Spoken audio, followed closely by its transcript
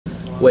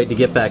Wade, to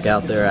get back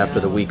out there after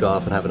the week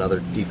off and have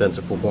another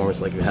defensive performance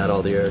like you had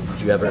all year,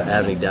 did you ever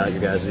have any doubt you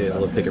guys would be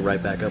able to pick it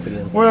right back up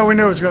again? Well, we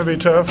knew it was going to be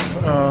tough.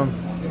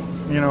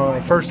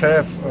 The first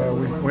half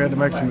we had to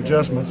make some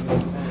adjustments, but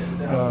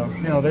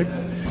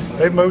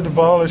they moved the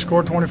ball. They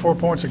scored 24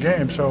 points a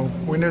game, so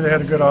we knew they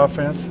had a good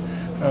offense.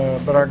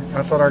 But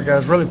I thought our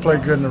guys really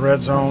played good in the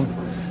red zone.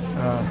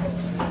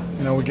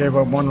 We gave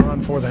up one run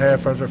before the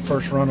half. That was our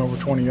first run over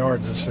 20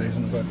 yards this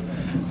season, but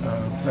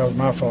that was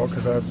my fault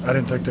because I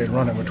didn't think they'd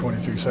run it with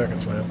 22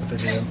 seconds left, but they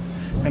did.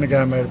 And the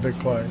guy made a big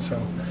play. So,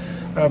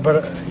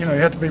 you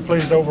have to be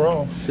pleased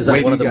overall.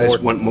 Where do you guys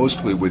went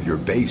mostly with your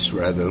base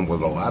rather than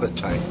what a lot of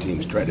tight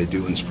teams try to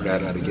do and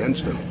spread out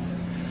against them?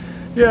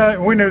 Yeah,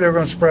 we knew they were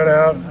going to spread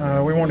out.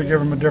 We wanted to give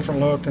them a different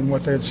look than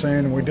what they had seen,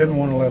 and we didn't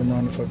want to let them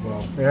run the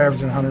football. They're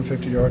averaging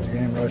 150 yards a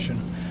game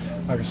rushing.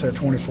 Like I said,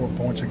 24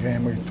 points a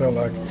game. We felt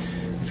like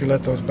if you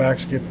let those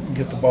backs get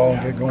the ball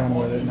and get going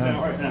with it.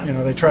 Now,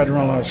 they tried to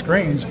run a lot of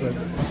screens, but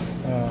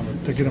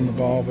to get them the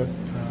ball, but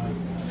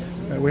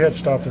we had to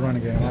stop the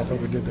running game. I thought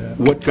we did that.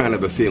 What kind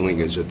of a feeling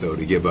is it, though,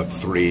 to give up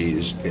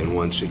threes and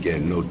once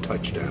again no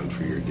touchdown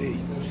for your D?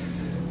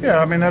 Yeah,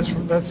 I mean that's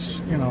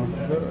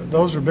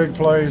those are big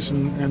plays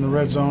in the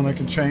red zone. They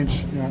can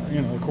change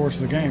the course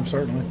of the game.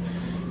 Certainly,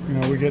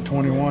 we get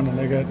 21 and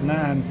they got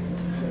 9.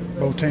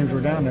 Both teams were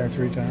down there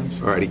 3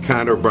 times. All righty,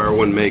 Connor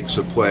Barwin makes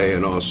a play,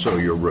 and also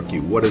your rookie.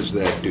 What does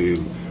that do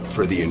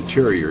for the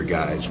interior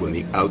guys when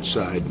the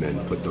outside men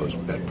put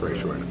that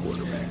pressure on a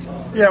quarterback?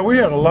 Yeah, we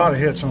had a lot of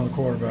hits on the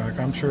quarterback.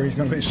 I'm sure he's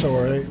going to be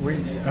sore.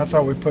 I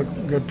thought we put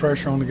good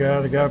pressure on the guy.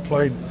 The guy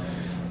played.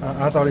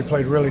 I thought he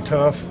played really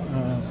tough.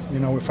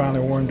 We finally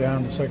wore him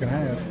down the second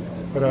half.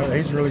 But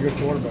he's a really good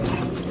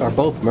quarterback. Are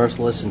both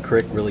Merciless and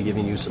Crick really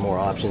giving you some more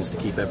options to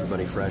keep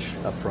everybody fresh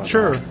up front?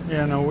 Sure.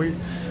 Yeah, no,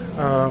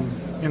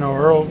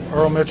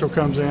 Earl Mitchell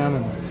comes in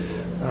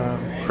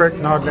and Crick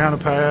knocked down a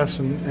pass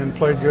and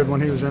played good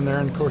when he was in there.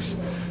 And, of course,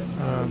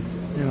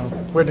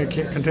 Whitney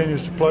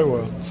continues to play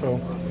well. So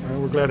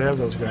we're glad to have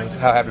those guys.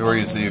 How happy were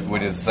you to see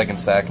with his second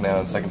sack now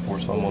and second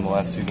forced fumble in the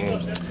last 2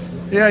 games?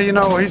 Yeah,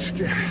 he's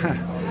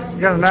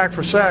got a knack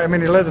for sacks. I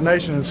mean, he led the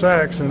nation in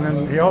sacks, and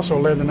then he also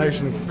led the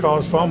nation in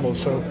caused fumbles.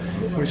 So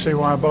we see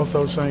why both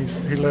those things.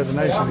 He led the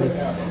nation.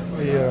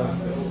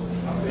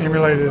 He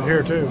emulated it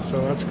here too. So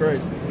that's great.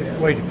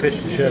 Wade, you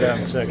pitched the shutout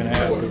in the second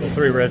half with the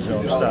 3 red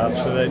zone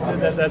stops. So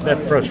that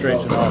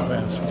frustrates an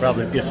offense.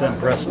 Probably gets them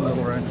pressed a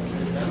little, right?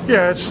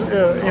 Yeah, it's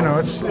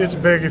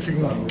big if you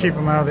can keep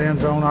them out of the end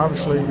zone.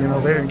 Obviously,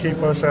 they didn't keep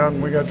us out,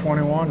 and we got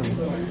 21, and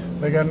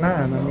they got 9.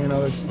 I mean,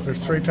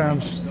 there's 3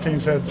 times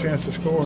teams had a chance to score.